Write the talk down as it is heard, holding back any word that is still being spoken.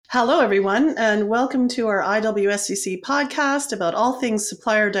Hello, everyone, and welcome to our IWSCC podcast about all things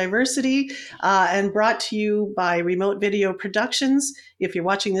supplier diversity and brought to you by Remote Video Productions. If you're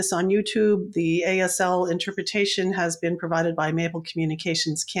watching this on YouTube, the ASL interpretation has been provided by Maple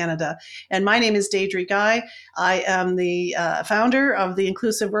Communications Canada. And my name is Deidre Guy. I am the founder of the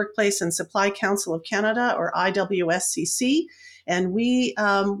Inclusive Workplace and Supply Council of Canada, or IWSCC. And we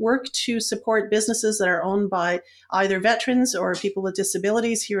work to support businesses that are owned by either veterans or people with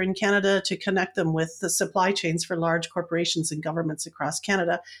disabilities here in Canada to connect them with the supply chains for large corporations and governments across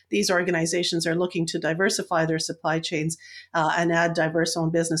Canada. These organizations are looking to diversify their supply chains and add diverse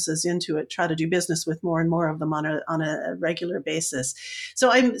owned businesses into it, try to do business with more and more of them on a regular basis.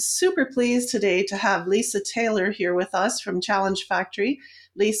 So I'm super pleased today to have Lisa Taylor here with us from Challenge Factory.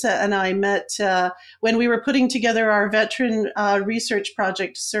 Lisa and I met when we were putting together our veteran research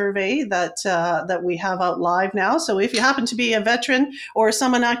project survey that we have out live now. So if you happen to be a veteran or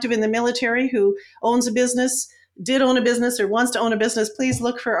someone active in the military who owns a business, did own a business or wants to own a business, please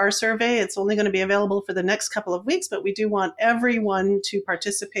look for our survey. It's only going to be available for the next couple of weeks, but we do want everyone to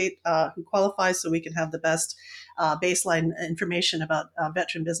participate who qualifies so we can have the best baseline information about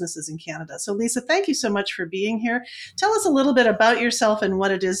veteran businesses in Canada. So Lisa, thank you so much for being here. Tell us a little bit about yourself and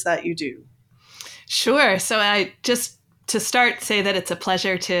what it is that you do. Sure. So I just to start say that it's a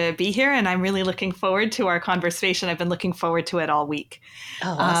pleasure to be here and I'm really looking forward to our conversation. I've been looking forward to it all week.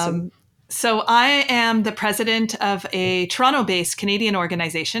 Oh, awesome. So I am the president of a Toronto-based Canadian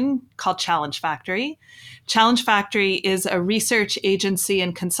organization called Challenge Factory. Challenge Factory is a research agency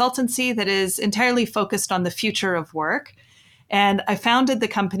and consultancy that is entirely focused on the future of work. And I founded the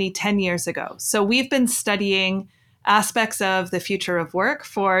company 10 years ago. So we've been studying aspects of the future of work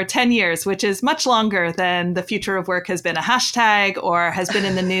for 10 years, which is much longer than the future of work has been a hashtag or has been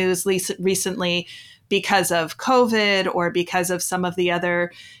in the news recently because of COVID or because of some of the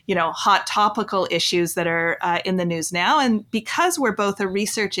other, hot topical issues that are in the news now. And because we're both a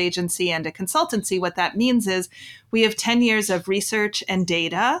research agency and a consultancy, what that means is we have 10 years of research and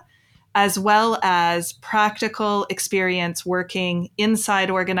data, as well as practical experience working inside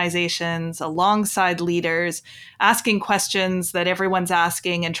organizations, alongside leaders, asking questions that everyone's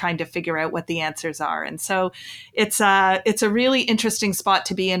asking and trying to figure out what the answers are. And so it's a really interesting spot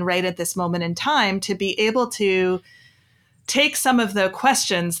to be in right at this moment in time, to be able to take some of the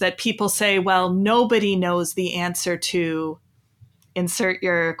questions that people say, well, nobody knows the answer to, insert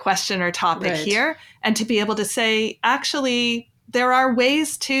your question or topic here, and to be able to say, actually, there are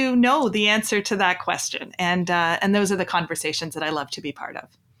ways to know the answer to that question. And those are the conversations that I love to be part of.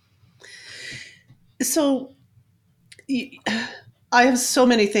 So I have so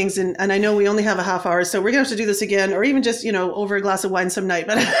many things, and I know we only have a half hour, so we're going to have to do this again, or even just, over a glass of wine some night.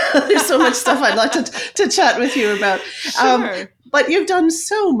 But there's so much stuff I'd like to chat with you about. Sure. But you've done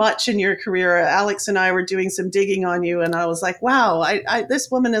so much in your career. Alex and I were doing some digging on you, and I was like, wow, this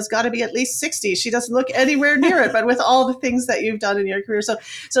woman has got to be at least 60. She doesn't look anywhere near it, but with all the things that you've done in your career.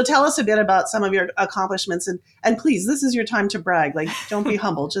 So tell us a bit about some of your accomplishments. And please, this is your time to brag. Like, don't be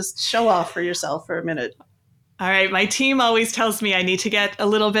humble. Just show off for yourself for a minute. All right. My team always tells me I need to get a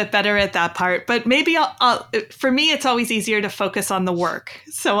little bit better at that part, but maybe for me, it's always easier to focus on the work.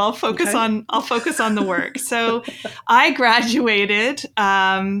 So I'll focus on the work. So I graduated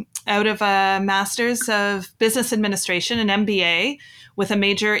out of a Master's of Business Administration, an MBA, with a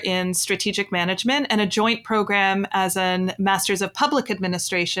major in strategic management and a joint program as a Master's of Public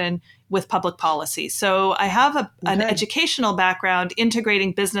Administration with public policy. So I have an educational background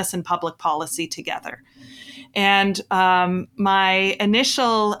integrating business and public policy together. And my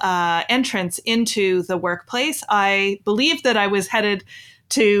initial entrance into the workplace, I believed that I was headed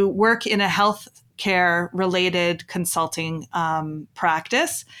to work in a healthcare related consulting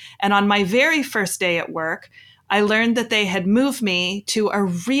practice. And on my very first day at work, I learned that they had moved me to a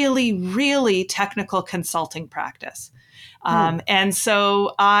really, really technical consulting practice. And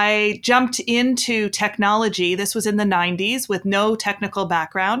so I jumped into technology. This was in the 90s with no technical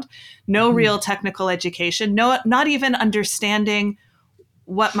background, no real technical education, not even understanding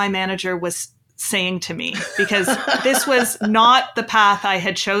what my manager was saying to me, because this was not the path I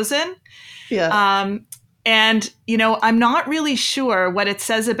had chosen. Yeah. And, I'm not really sure what it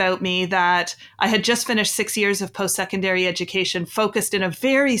says about me that I had just finished 6 years of post-secondary education focused in a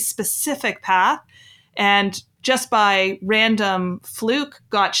very specific path, and just by random fluke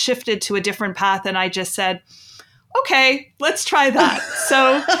got shifted to a different path. And I just said, okay, let's try that.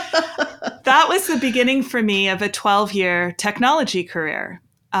 So that was the beginning for me of a 12-year technology career.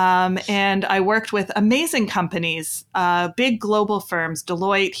 And I worked with amazing companies, big global firms,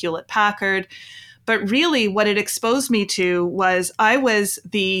 Deloitte, Hewlett Packard, But really what it exposed me to was I was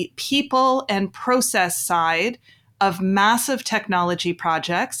the people and process side of massive technology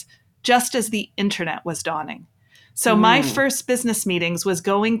projects just as the internet was dawning. So my first business meetings was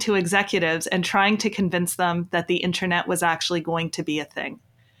going to executives and trying to convince them that the internet was actually going to be a thing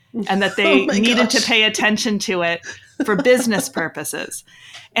and that Oh they my needed to gosh. pay attention to it for business purposes.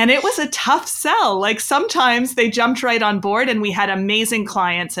 And it was a tough sell. Like sometimes they jumped right on board and we had amazing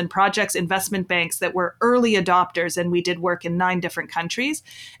clients and projects, investment banks that were early adopters and we did work in 9 different countries.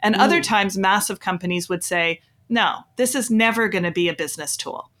 And other times massive companies would say, no, this is never going to be a business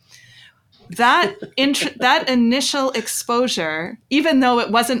tool. That initial exposure, even though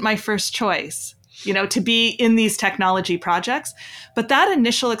it wasn't my first choice, to be in these technology projects, but that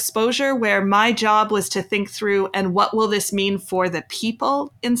initial exposure where my job was to think through, and what will this mean for the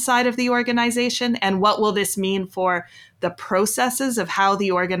people inside of the organization? And what will this mean for the processes of how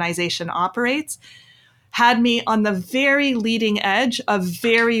the organization operates? Had me on the very leading edge of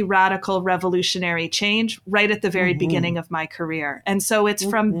very radical revolutionary change right at the very beginning of my career. And so it's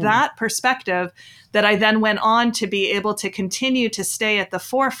from that perspective that I then went on to be able to continue to stay at the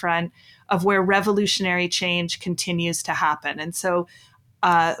forefront of where revolutionary change continues to happen. And so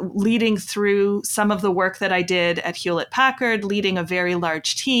leading through some of the work that I did at Hewlett Packard, leading a very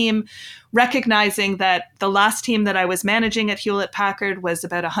large team, recognizing that the last team that I was managing at Hewlett Packard was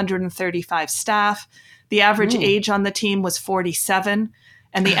about 135 staff. The average age on the team was 47,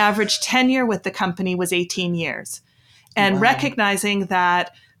 and the average tenure with the company was 18 years. And recognizing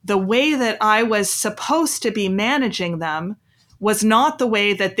that the way that I was supposed to be managing them was not the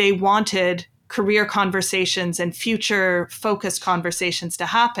way that they wanted career conversations and future focused conversations to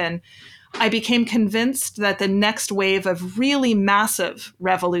happen, I became convinced that the next wave of really massive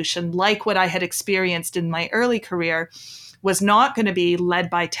revolution, like what I had experienced in my early career, was not going to be led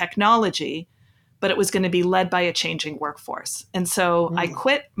by technology, but it was going to be led by a changing workforce. And so I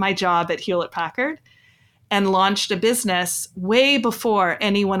quit my job at Hewlett Packard and launched a business way before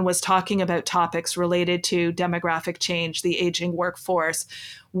anyone was talking about topics related to demographic change, the aging workforce,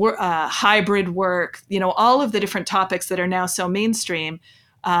 hybrid work, all of the different topics that are now so mainstream.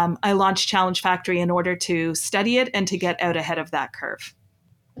 I launched Challenge Factory in order to study it and to get out ahead of that curve.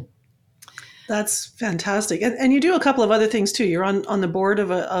 That's fantastic. And you do a couple of other things too. You're on the board of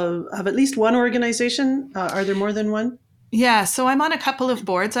at least one organization. Are there more than one? Yeah, so I'm on a couple of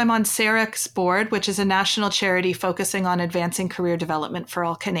boards. I'm on SAREC's board, which is a national charity focusing on advancing career development for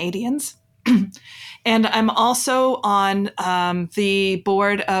all Canadians. And I'm also on the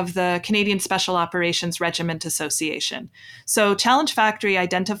board of the Canadian Special Operations Regiment Association. So Challenge Factory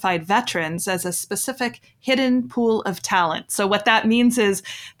identified veterans as a specific hidden pool of talent. So what that means is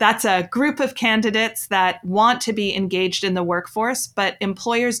that's a group of candidates that want to be engaged in the workforce, but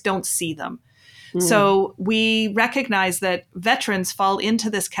employers don't see them. So we recognize that veterans fall into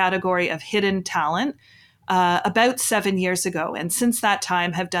this category of hidden talent about 7 years ago. And since that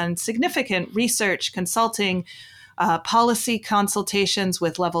time have done significant research, consulting, policy consultations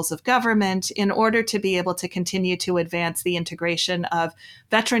with levels of government in order to be able to continue to advance the integration of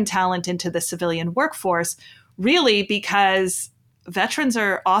veteran talent into the civilian workforce, really because veterans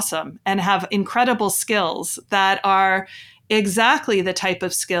are awesome and have incredible skills that are exactly the type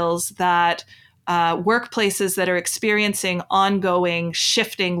of skills that workplaces that are experiencing ongoing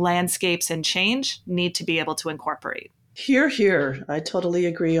shifting landscapes and change need to be able to incorporate. Hear, hear. I totally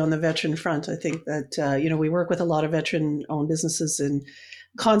agree on the veteran front. I think that, we work with a lot of veteran-owned businesses and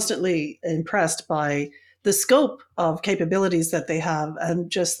constantly impressed by the scope of capabilities that they have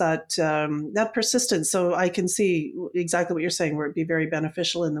and just that persistence. So I can see exactly what you're saying, where it'd be very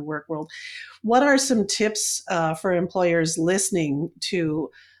beneficial in the work world. What are some tips for employers listening to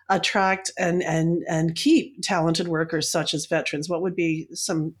attract and keep talented workers such as veterans? What would be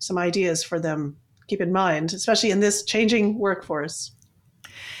some ideas for them keep in mind, especially in this changing workforce?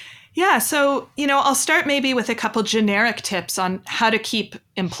 Yeah, so, I'll start maybe with a couple generic tips on how to keep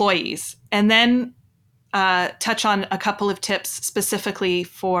employees, and then touch on a couple of tips specifically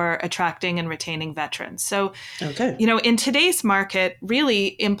for attracting and retaining veterans. So, Okay. In today's market,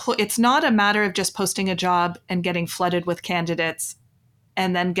 really, it's not a matter of just posting a job and getting flooded with candidates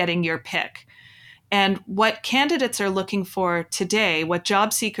and then getting your pick. And what candidates are looking for today, what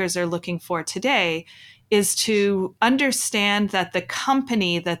job seekers are looking for today, is to understand that the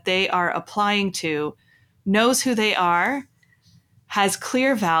company that they are applying to knows who they are, has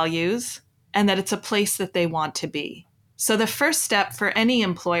clear values, and that it's a place that they want to be. So the first step for any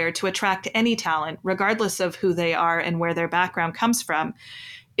employer to attract any talent, regardless of who they are and where their background comes from,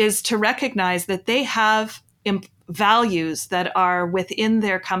 is to recognize that they have values that are within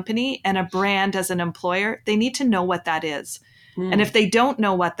their company and a brand as an employer, they need to know what that is. And if they don't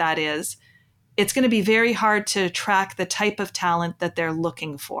know what that is, it's going to be very hard to track the type of talent that they're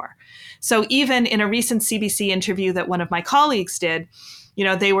looking for. So even in a recent CBC interview that one of my colleagues did,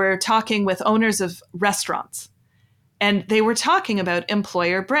 they were talking with owners of restaurants, and they were talking about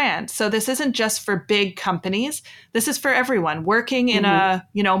employer brand. So this isn't just for big companies. This is for everyone. Working in a,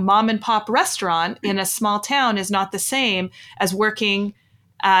 mom and pop restaurant in a small town is not the same as working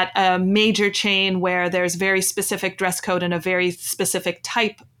at a major chain where there's very specific dress code and a very specific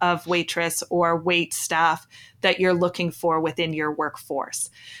type of waitress or wait staff that you're looking for within your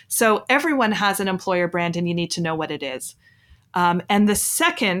workforce. So everyone has an employer brand, and you need to know what it is. And the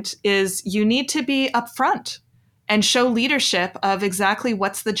second is you need to be upfront and show leadership of exactly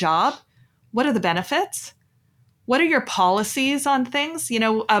what's the job, what are the benefits, what are your policies on things?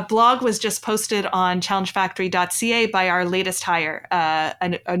 A blog was just posted on challengefactory.ca by our latest hire,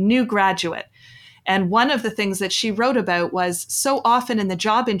 a new graduate. And one of the things that she wrote about was so often in the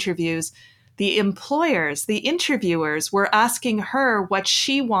job interviews, the employers, the interviewers were asking her what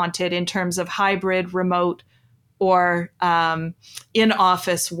she wanted in terms of hybrid, remote, or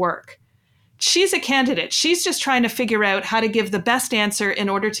in-office work. She's a candidate. She's just trying to figure out how to give the best answer in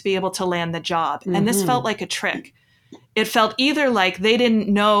order to be able to land the job. And this felt like a trick. It felt either like they didn't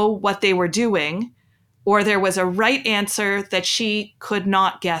know what they were doing, or there was a right answer that she could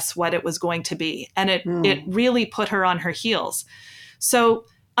not guess what it was going to be. And it really put her on her heels. So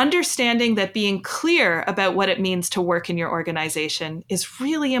understanding that being clear about what it means to work in your organization is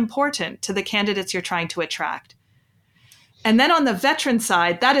really important to the candidates you're trying to attract. And then on the veteran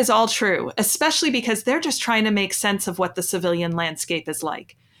side, that is all true, especially because they're just trying to make sense of what the civilian landscape is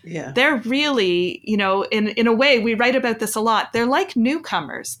like. Yeah. They're really, in a way, we write about this a lot. They're like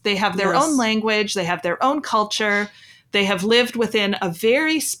newcomers. They have their own language. They have their own culture. They have lived within a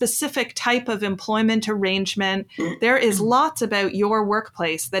very specific type of employment arrangement. There is lots about your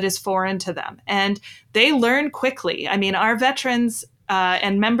workplace that is foreign to them. And they learn quickly. I mean, our veterans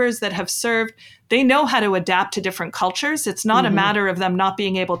and members that have served, they know how to adapt to different cultures. It's not a matter of them not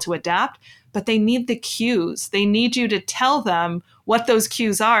being able to adapt, but they need the cues. They need you to tell them what those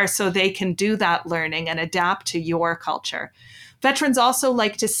cues are so they can do that learning and adapt to your culture. Veterans also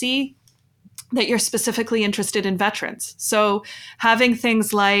like to see that you're specifically interested in veterans. So having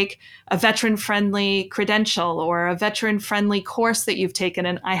things like a veteran-friendly credential or a veteran-friendly course that you've taken,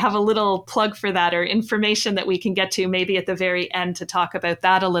 and I have a little plug for that or information that we can get to maybe at the very end to talk about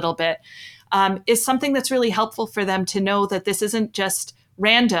that a little bit, is something that's really helpful for them to know that this isn't just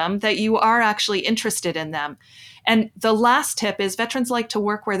random, that you are actually interested in them. And the last tip is veterans like to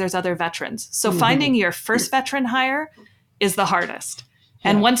work where there's other veterans. So finding your first veteran hire is the hardest.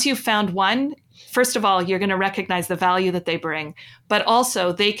 And once you've found one, first of all, you're going to recognize the value that they bring, but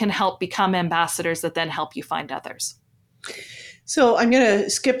also they can help become ambassadors that then help you find others. So I'm going to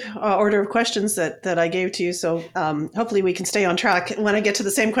skip order of questions that I gave to you. So hopefully we can stay on track. When I get to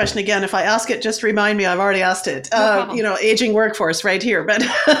the same question again, if I ask it, just remind me I've already asked it. No aging workforce right here. But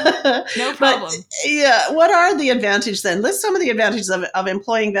no problem. But, what are the advantages then? List some of the advantages of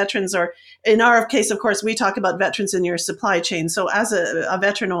employing veterans, or in our case, of course, we talk about veterans in your supply chain. So as a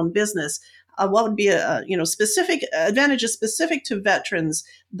veteran-owned business, what would be specific advantages specific to veterans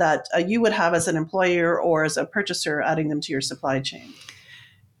that you would have as an employer or as a purchaser, adding them to your supply chain?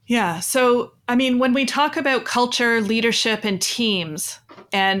 Yeah. So, I mean, when we talk about culture, leadership, and teams,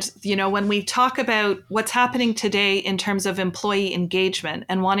 and, when we talk about what's happening today in terms of employee engagement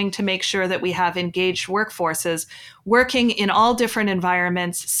and wanting to make sure that we have engaged workforces working in all different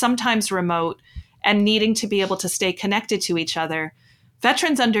environments, sometimes remote, and needing to be able to stay connected to each other,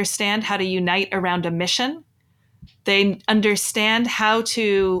 veterans understand how to unite around a mission. They understand how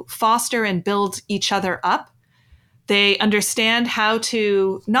to foster and build each other up. They understand how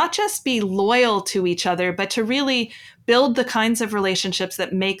to not just be loyal to each other, but to really build the kinds of relationships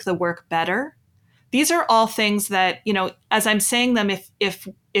that make the work better. These are all things that, as I'm saying them,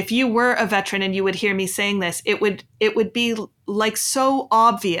 if you were a veteran and you would hear me saying this, it would be like so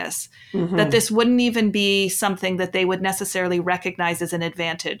obvious that this wouldn't even be something that they would necessarily recognize as an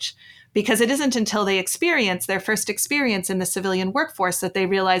advantage, because it isn't until they experience their first experience in the civilian workforce that they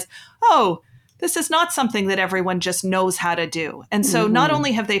realize, oh, this is not something that everyone just knows how to do. And so not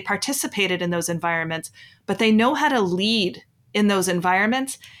only have they participated in those environments, but they know how to lead in those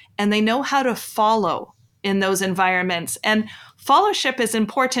environments, and they know how to follow in those environments. And followership is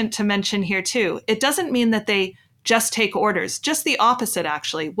important to mention here too. It doesn't mean that they just take orders, just the opposite,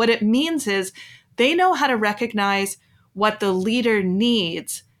 actually. What it means is they know how to recognize what the leader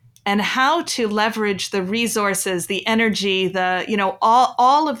needs and how to leverage the resources, the energy, the,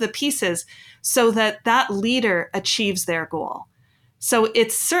 all of the pieces so that that leader achieves their goal. So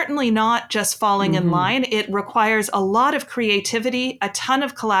it's certainly not just falling in line. It requires a lot of creativity, a ton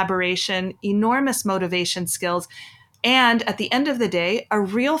of collaboration, enormous motivation skills, and at the end of the day, a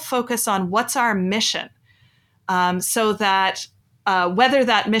real focus on what's our mission. So that whether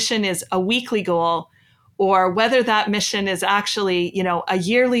that mission is a weekly goal or whether that mission is actually, a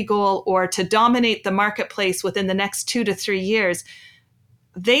yearly goal or to dominate the marketplace within the next 2 to 3 years,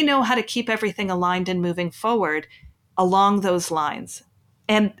 they know how to keep everything aligned and moving forward along those lines.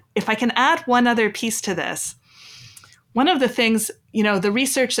 And if I can add one other piece to this, one of the things, the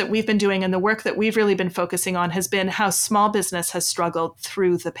research that we've been doing and the work that we've really been focusing on has been how small business has struggled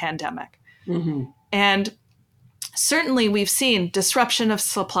through the pandemic. And certainly we've seen disruption of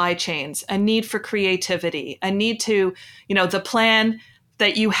supply chains, a need for creativity, a need to, the plan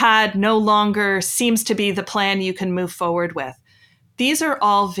that you had no longer seems to be the plan you can move forward with. These are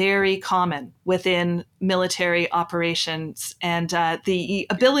all very common within military operations, and the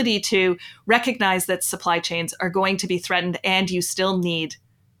ability to recognize that supply chains are going to be threatened and you still need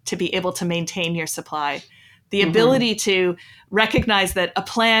to be able to maintain your supply. The ability to recognize that a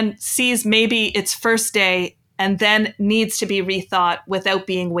plan sees maybe its first day and then needs to be rethought without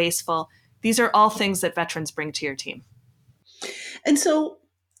being wasteful. These are all things that veterans bring to your team. And so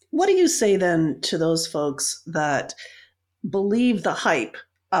what do you say then to those folks that believe the hype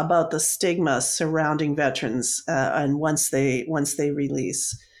about the stigma surrounding veterans and once they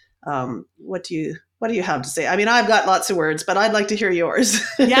release? What do you have to say? I mean, I've got lots of words, but I'd like to hear yours.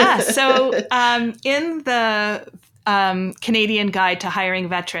 Yeah. So in the Canadian Guide to Hiring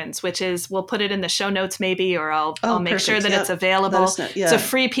Veterans, which is, we'll put it in the show notes maybe, or I'll make sure that it's available. It's a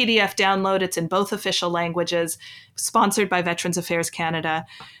free PDF download. It's in both official languages, sponsored by Veterans Affairs Canada.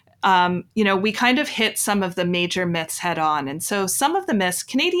 We kind of hit some of the major myths head on. And so some of the myths,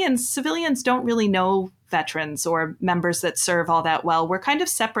 Canadians, civilians don't really know veterans or members that serve all that well. We're kind of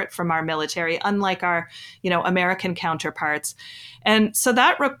separate from our military, unlike our, American counterparts. And so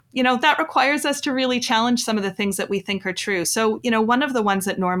that requires us to really challenge some of the things that we think are true. So, one of the ones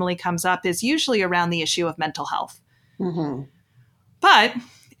that normally comes up is usually around the issue of mental health. But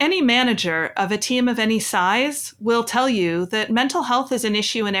any manager of a team of any size will tell you that mental health is an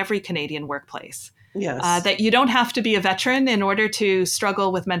issue in every Canadian workplace. Yes. That you don't have to be a veteran in order to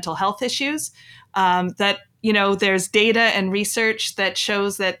struggle with mental health issues. That, there's data and research that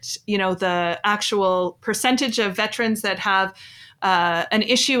shows that, the actual percentage of veterans that have an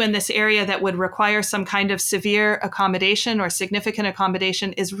issue in this area that would require some kind of severe accommodation or significant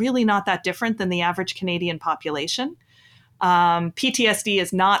accommodation is really not that different than the average Canadian population. PTSD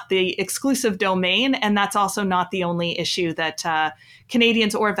is not the exclusive domain, and that's also not the only issue that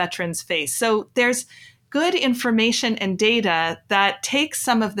Canadians or veterans face. So there's good information and data that takes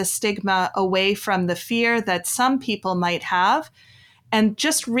some of the stigma away from the fear that some people might have and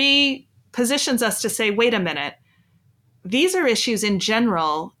just repositions us to say, wait a minute, these are issues in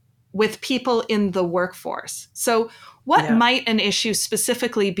general with people in the workforce. So what might an issue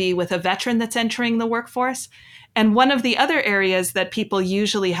specifically be with a veteran that's entering the workforce? And one of the other areas that people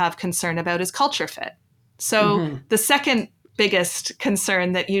usually have concern about is culture fit. So the second biggest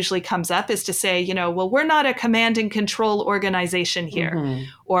concern that usually comes up is to say, well, we're not a command and control organization here,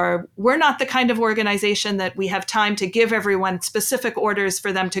 or we're not the kind of organization that we have time to give everyone specific orders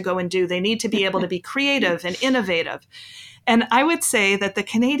for them to go and do. They need to be able to be creative and innovative. And I would say that the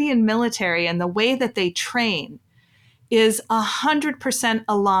Canadian military and the way that they train is 100%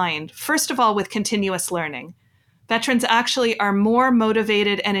 aligned, first of all, with continuous learning. Veterans actually are more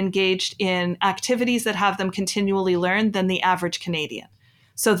motivated and engaged in activities that have them continually learn than the average Canadian.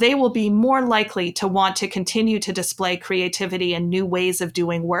 So they will be more likely to want to continue to display creativity and new ways of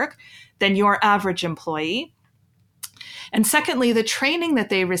doing work than your average employee. And secondly, the training that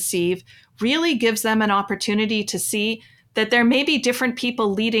they receive really gives them an opportunity to see that there may be different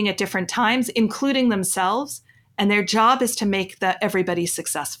people leading at different times, including themselves, and their job is to make everybody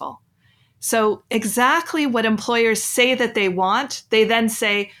successful. So exactly what employers say that they want, they then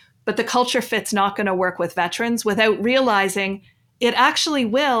say, but the culture fit's not going to work with veterans, without realizing it actually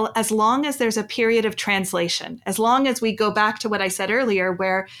will, as long as there's a period of translation, as long as we go back to what I said earlier,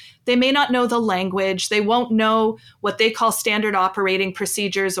 where they may not know the language, they won't know what they call standard operating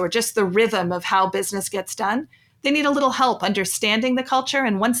procedures or just the rhythm of how business gets done. They need a little help understanding the culture.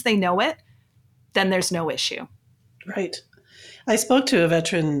 And once they know it, then there's no issue. Right. I spoke to a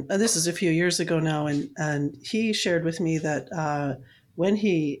veteran, this is a few years ago now, and he shared with me that when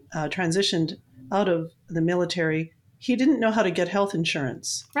he transitioned out of the military, he didn't know how to get health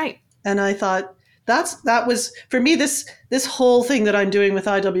insurance. Right. And I thought that was for me, this whole thing that I'm doing with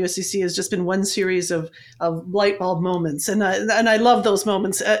IWSCC has just been one series of light bulb moments, and I love those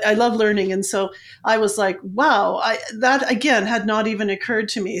moments. I love learning, and so I was like, wow, that again had not even occurred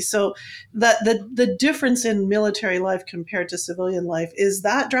to me. So that the difference in military life compared to civilian life is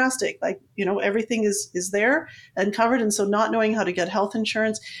that drastic. Like, everything is there and covered, and so not knowing how to get health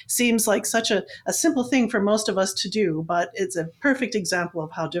insurance seems like such a simple thing for most of us to do, but it's a perfect example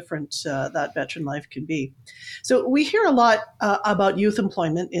of how different that veteran life can be. So we hear a lot about youth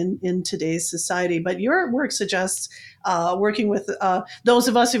employment in today's society, but your work suggests working with those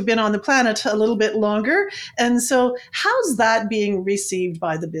of us who've been on the planet a little bit longer. And so how's that being received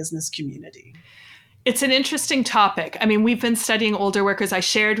by the business community? It's an interesting topic. I mean, we've been studying older workers. I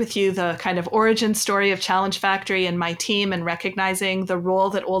shared with you the kind of origin story of Challenge Factory and my team, and recognizing the role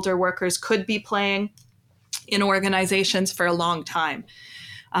that older workers could be playing in organizations for a long time.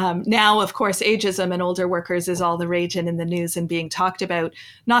 Now, of course, ageism and older workers is all the rage and in the news and being talked about,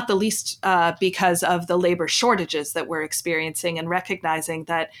 not the least because of the labor shortages that we're experiencing, and recognizing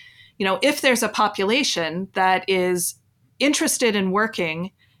that, if there's a population that is interested in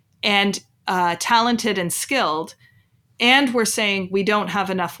working and talented and skilled, and we're saying we don't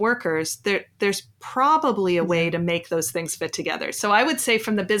have enough workers, there's probably a way to make those things fit together. So I would say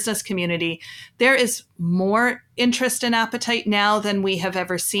from the business community, there is more interest and appetite now than we have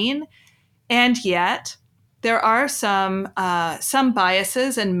ever seen. And yet there are some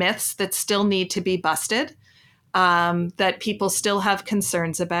biases and myths that still need to be busted, that people still have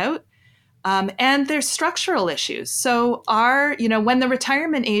concerns about. And there's structural issues. So when the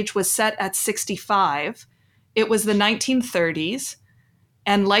retirement age was set at 65, it was the 1930s,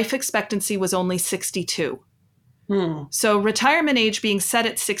 and life expectancy was only 62. So retirement age being set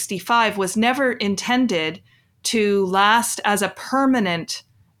at 65 was never intended to last as a permanent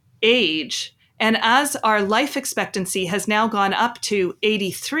age. And as our life expectancy has now gone up to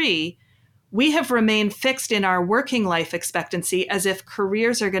 83, we have remained fixed in our working life expectancy as if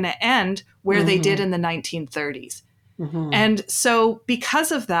careers are going to end where they did in the 1930s. And so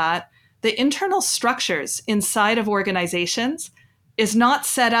because of that, the internal structures inside of organizations is not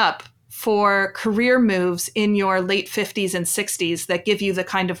set up for career moves in your late 50s and 60s that give you the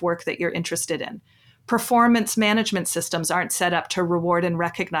kind of work that you're interested in. Performance management systems aren't set up to reward and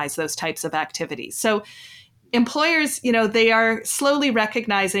recognize those types of activities. So employers, they are slowly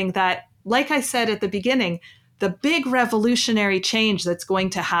recognizing that, like I said at the beginning, the big revolutionary change that's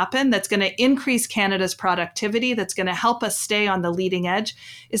going to happen, that's going to increase Canada's productivity, that's going to help us stay on the leading edge,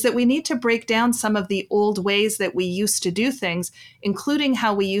 is that we need to break down some of the old ways that we used to do things, including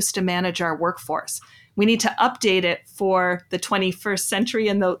how we used to manage our workforce. We need to update it for the 21st century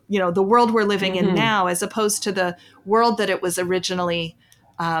and the world we're living in now, as opposed to the world that it was originally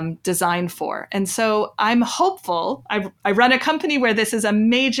designed for. And so I'm hopeful. I run a company where this is a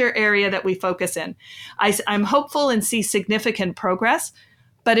major area that we focus in. I'm hopeful and see significant progress,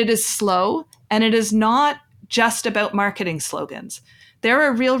 but it is slow, and it is not just about marketing slogans. There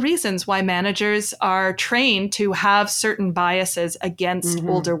are real reasons why managers are trained to have certain biases against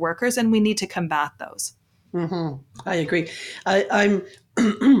older workers, and we need to combat those. I agree. I'm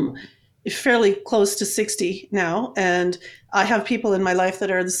fairly close to 60 now, and I have people in my life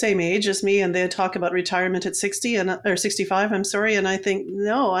that are the same age as me, and they talk about retirement at 60 or 65. I'm sorry, and I think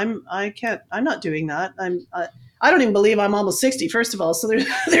no, I'm not doing that. I don't even believe I'm almost 60. First of all, so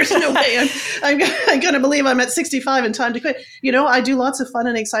there's no way I'm going to believe I'm at 65 and time to quit. I do lots of fun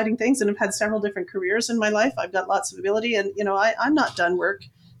and exciting things, and have had several different careers in my life. I've got lots of ability, and I'm not done work.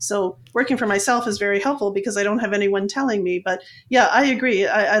 So working for myself is very helpful because I don't have anyone telling me. But yeah, I agree.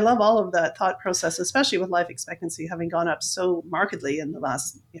 I love all of that thought process, especially with life expectancy having gone up so markedly in the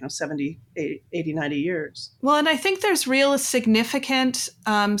last 70, 80, 90 years. Well, and I think there's real significant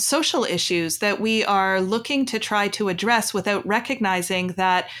social issues that we are looking to try to address without recognizing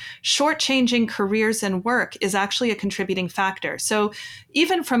that shortchanging careers and work is actually a contributing factor. So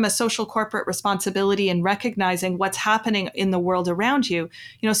even from a social corporate responsibility and recognizing what's happening in the world around you,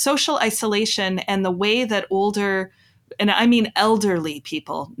 social isolation and the way that older, and I mean elderly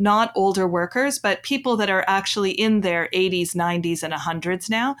people, not older workers, but people that are actually in their 80s, 90s, and 100s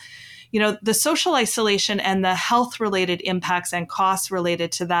now, the social isolation and the health-related impacts and costs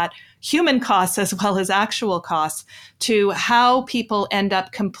related to that, human costs as well as actual costs, to how people end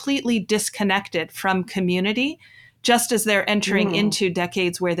up completely disconnected from community just as they're entering into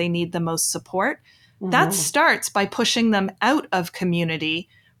decades where they need the most support. That starts by pushing them out of community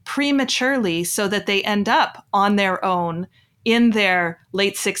prematurely so that they end up on their own in their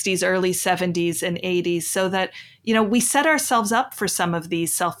late 60s, early 70s and 80s, so that, we set ourselves up for some of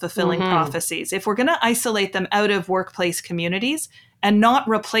these self-fulfilling prophecies. If we're going to isolate them out of workplace communities and not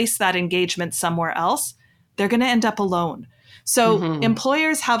replace that engagement somewhere else, they're going to end up alone. So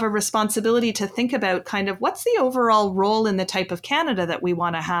employers have a responsibility to think about kind of what's the overall role in the type of Canada that we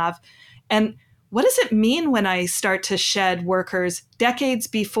want to have, and what does it mean when I start to shed workers decades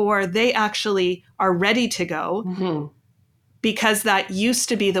before they actually are ready to go, because that used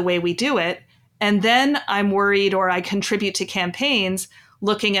to be the way we do it. And then I'm worried, or I contribute to campaigns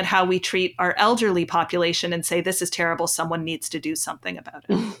looking at how we treat our elderly population and say, this is terrible, someone needs to do something about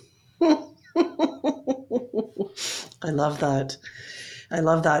it. I love that. I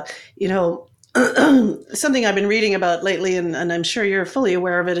love that. Something I've been reading about lately, and I'm sure you're fully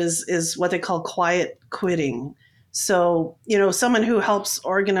aware of it, is what they call quiet quitting. So, someone who helps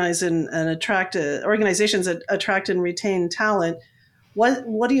organize and attract organizations that attract and retain talent.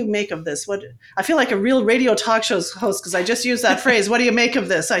 What do you make of this? I feel like a real radio talk show host, because I just use that phrase. What do you make of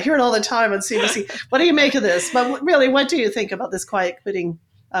this? I hear it all the time on CBC. What do you make of this? But really, what do you think about this quiet quitting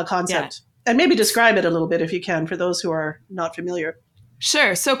concept? Yeah. And maybe describe it a little bit if you can for those who are not familiar.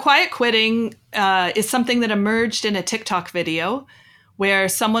 Sure. So quiet quitting is something that emerged in a TikTok video where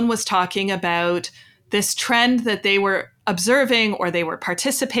someone was talking about this trend that they were observing or they were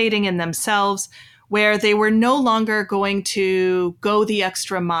participating in themselves, where they were no longer going to go the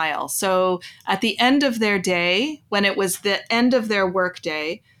extra mile. So at the end of their day, when it was the end of their work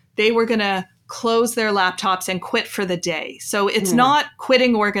day, they were going to close their laptops and quit for the day. So it's not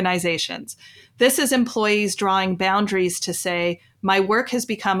quitting organizations. This is employees drawing boundaries to say, my work has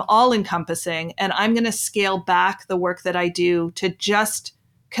become all-encompassing, and I'm going to scale back the work that I do to just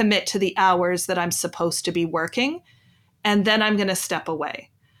commit to the hours that I'm supposed to be working, and then I'm going to step away.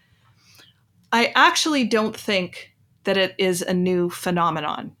 I actually don't think that it is a new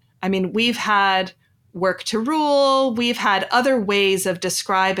phenomenon. I mean, we've had work to rule. We've had other ways of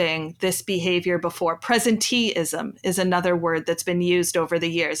describing this behavior before. Presenteeism is another word that's been used over the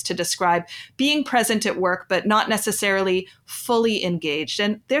years to describe being present at work, but not necessarily fully engaged.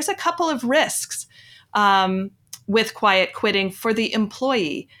 And there's a couple of risks with quiet quitting for the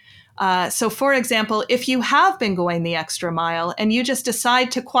employee. So for example, if you have been going the extra mile and you just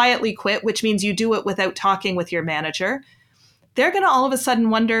decide to quietly quit, which means you do it without talking with your manager, they're going to all of a sudden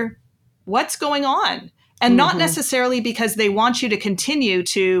wonder, what's going on? And not necessarily because they want you to continue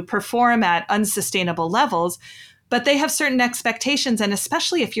to perform at unsustainable levels, but they have certain expectations. And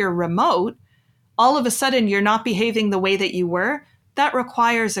especially if you're remote, all of a sudden you're not behaving the way that you were. That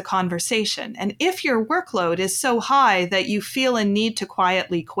requires a conversation. And if your workload is so high that you feel a need to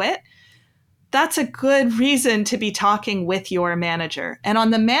quietly quit, that's a good reason to be talking with your manager. And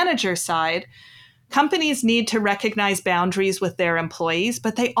on the manager side, companies need to recognize boundaries with their employees,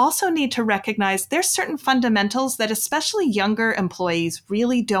 but they also need to recognize there's certain fundamentals that especially younger employees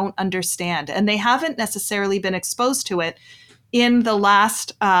really don't understand, and they haven't necessarily been exposed to it in the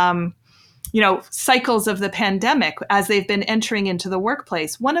last cycles of the pandemic as they've been entering into the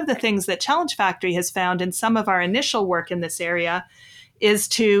workplace. One of the things that Challenge Factory has found in some of our initial work in this area is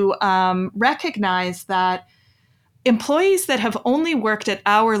to recognize that employees that have only worked at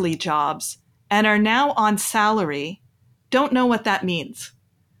hourly jobs and are now on salary don't know what that means.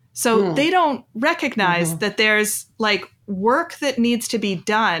 So they don't recognize that there's like work that needs to be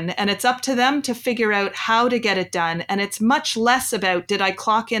done, and it's up to them to figure out how to get it done. And it's much less about, did I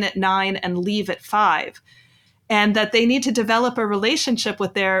clock in at 9 and leave at 5? And that they need to develop a relationship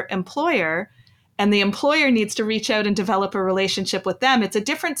with their employer, and the employer needs to reach out and develop a relationship with them. It's a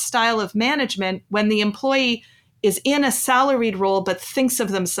different style of management when the employee is in a salaried role but thinks of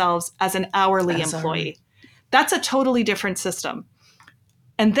themselves as an hourly employee. That's a totally different system.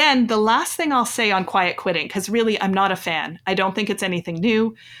 And then the last thing I'll say on quiet quitting, because really I'm not a fan. I don't think it's anything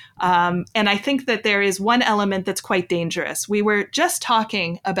new. And I think that there is one element that's quite dangerous. We were just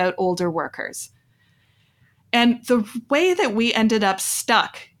talking about older workers. And the way that we ended up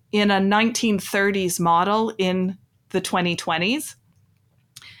stuck in a 1930s model in the 2020s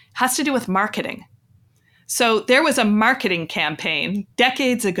has to do with marketing. So there was a marketing campaign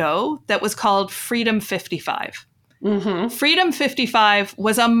decades ago that was called Freedom 55. Freedom 55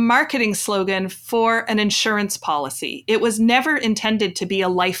 was a marketing slogan for an insurance policy. It was never intended to be a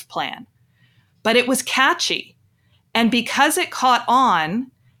life plan, but it was catchy. And because it caught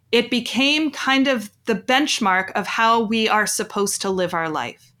on, it became kind of the benchmark of how we are supposed to live our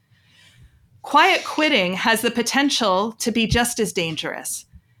life. Quiet quitting has the potential to be just as dangerous.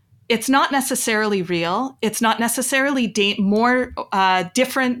 It's not necessarily real. It's not necessarily more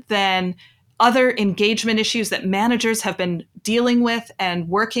different than other engagement issues that managers have been dealing with and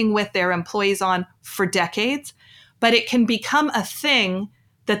working with their employees on for decades, but it can become a thing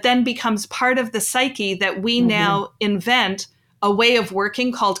that then becomes part of the psyche that we now invent a way of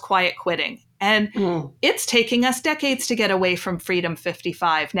working called quiet quitting. And it's taking us decades to get away from Freedom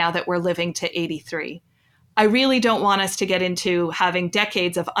 55 now that we're living to 83. I really don't want us to get into having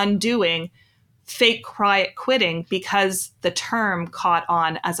decades of undoing fake quiet quitting because the term caught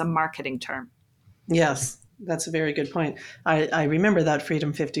on as a marketing term. Yes, that's a very good point. I remember that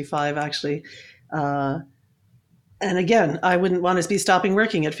Freedom 55 actually. And again, I wouldn't want to be stopping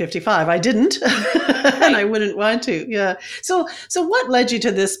working at 55. I didn't, and I wouldn't want to. Yeah. So what led you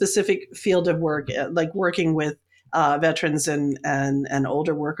to this specific field of work, like working with veterans and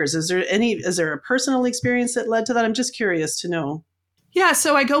older workers? Is there a personal experience that led to that? I'm just curious to know. Yeah,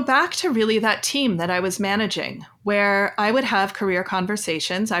 so I go back to really that team that I was managing, where I would have career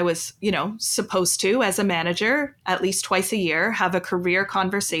conversations. I was, supposed to, as a manager, at least twice a year, have a career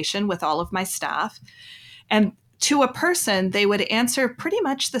conversation with all of my staff. And to a person, they would answer pretty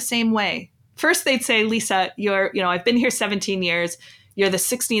much the same way. First, they'd say, Lisa, I've been here 17 years. You're the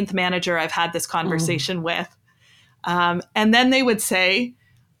 16th manager I've had this conversation with. And then they would say,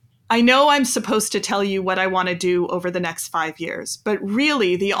 I know I'm supposed to tell you what I want to do over the next 5 years, but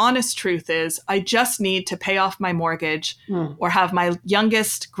really the honest truth is I just need to pay off my mortgage or have my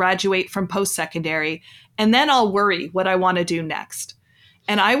youngest graduate from post-secondary, and then I'll worry what I want to do next.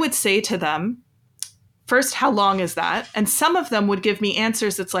 And I would say to them, first, how long is that? And some of them would give me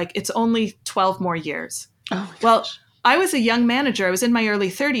answers that's like, it's only 12 more years. Oh, well, I was a young manager. I was in my early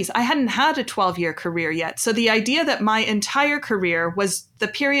 30s. I hadn't had a 12-year career yet. So the idea that my entire career was the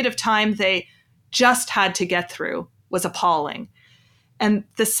period of time they just had to get through was appalling. And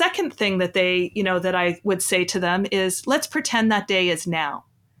the second thing that that I would say to them is, let's pretend that day is now.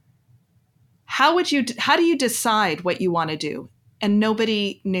 How do you decide what you want to do? And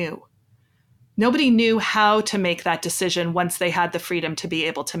nobody knew. Nobody knew how to make that decision once they had the freedom to be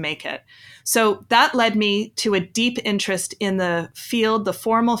able to make it. So that led me to a deep interest in the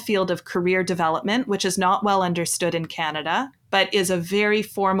formal field of career development, which is not well understood in Canada, but is a very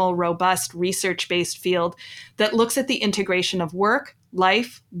formal, robust, research-based field that looks at the integration of work,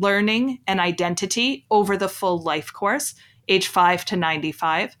 life, learning, and identity over the full life course, age 5 to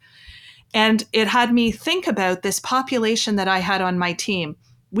 95. And it had me think about this population that I had on my team.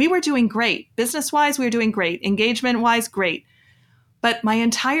 We were doing great. Business-wise, we were doing great. Engagement-wise, great. But my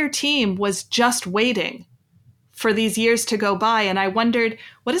entire team was just waiting for these years to go by. And I wondered,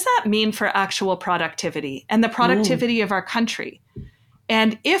 what does that mean for actual productivity and the productivity of our country?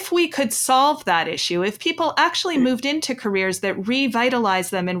 And if we could solve that issue, if people actually moved into careers that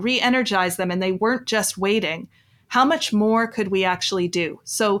revitalize them and re-energize them and they weren't just waiting, how much more could we actually do?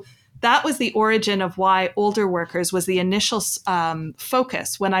 So that was the origin of why older workers was the initial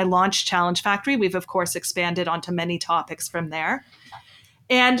focus when I launched Challenge Factory. We've, of course, expanded onto many topics from there.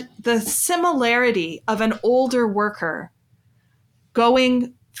 And the similarity of an older worker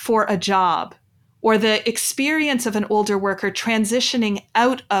going for a job, or the experience of an older worker transitioning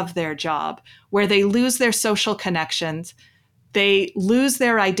out of their job, where they lose their social connections, they lose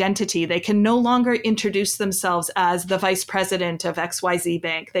their identity. They can no longer introduce themselves as the vice president of XYZ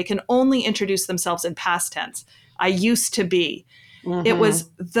Bank. They can only introduce themselves in past tense. I used to be. It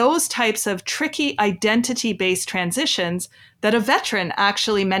was those types of tricky identity-based transitions that a veteran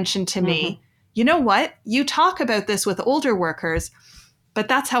actually mentioned to me. You know what? You talk about this with older workers, but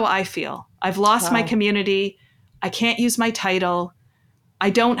that's how I feel. I've lost my community. I can't use my title. I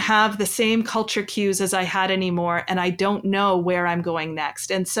don't have the same culture cues as I had anymore, and I don't know where I'm going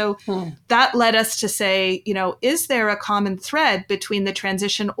next. And so that led us to say, is there a common thread between the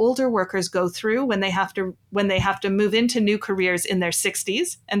transition older workers go through when they have to move into new careers in their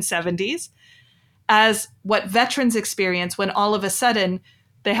 60s and 70s, as what veterans experience when all of a sudden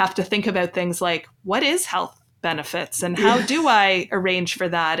they have to think about things like, what is health benefits and how do I arrange for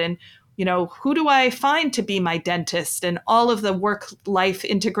that? And who do I find to be my dentist, and all of the work-life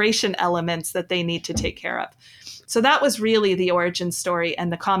integration elements that they need to take care of. So that was really the origin story,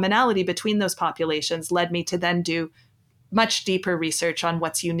 and the commonality between those populations led me to then do much deeper research on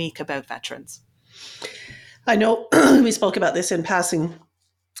what's unique about veterans. I know we spoke about this in passing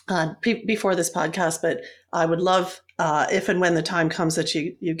before this podcast, but I would love if and when the time comes that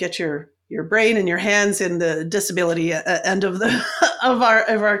you get your brain and your hands in the disability end of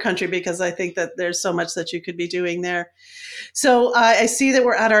our country, because I think that there's so much that you could be doing there. So I see that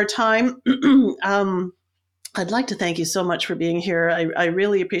we're at our time. I'd like to thank you so much for being here. I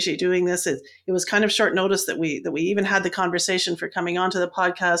really appreciate doing this. It was kind of short notice that we even had the conversation for coming onto the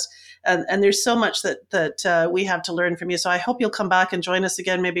podcast, and there's so much that we have to learn from you. So I hope you'll come back and join us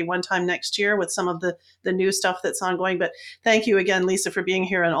again, maybe one time next year with some of the new stuff that's ongoing. But thank you again, Lisa, for being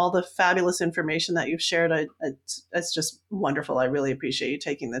here and all the fabulous information that you've shared. It's just wonderful. I really appreciate you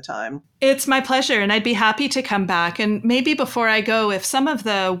taking the time. It's my pleasure, and I'd be happy to come back. And maybe before I go, if some of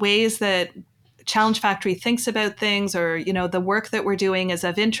the ways that Challenge Factory thinks about things, or the work that we're doing is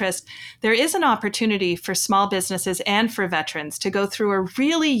of interest, there is an opportunity for small businesses and for veterans to go through a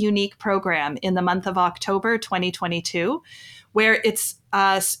really unique program in the month of October 2022, where it's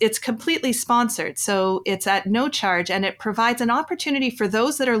completely sponsored. So it's at no charge, and it provides an opportunity for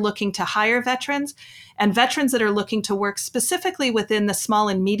those that are looking to hire veterans and veterans that are looking to work specifically within the small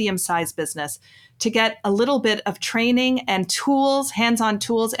and medium-sized business to get a little bit of training and tools, hands-on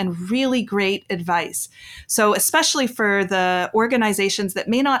tools, and really great advice. So especially for the organizations that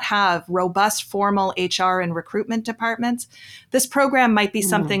may not have robust formal HR and recruitment departments, this program might be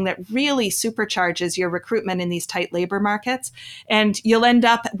something that really supercharges your recruitment in these tight labor markets. And you'll end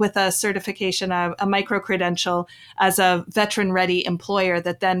up with a certification, a micro-credential as a veteran-ready employer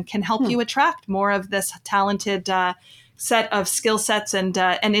that then can help you attract more of this talented set of skill sets and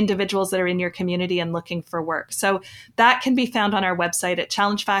individuals that are in your community and looking for work. So that can be found on our website at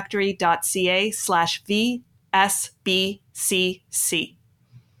challengefactory.ca/VSBCC.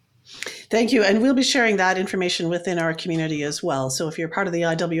 Thank you. And we'll be sharing that information within our community as well. So if you're part of the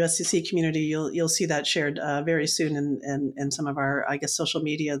IWSCC community, you'll see that shared very soon in some of our, I guess, social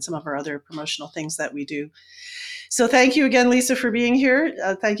media and some of our other promotional things that we do. So thank you again, Lisa, for being here.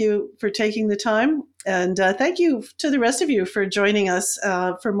 Thank you for taking the time. And thank you to the rest of you for joining us.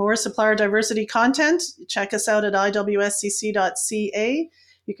 For more supplier diversity content, check us out at iwscc.ca.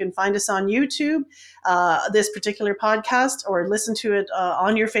 You can find us on YouTube, this particular podcast, or listen to it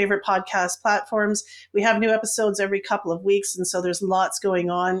on your favorite podcast platforms. We have new episodes every couple of weeks, and so there's lots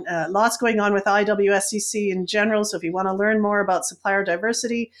going on with IWSCC in general. So if you want to learn more about supplier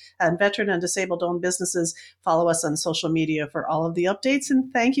diversity and veteran and disabled-owned businesses, follow us on social media for all of the updates.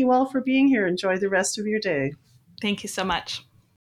 And thank you all for being here. Enjoy the rest of your day. Thank you so much.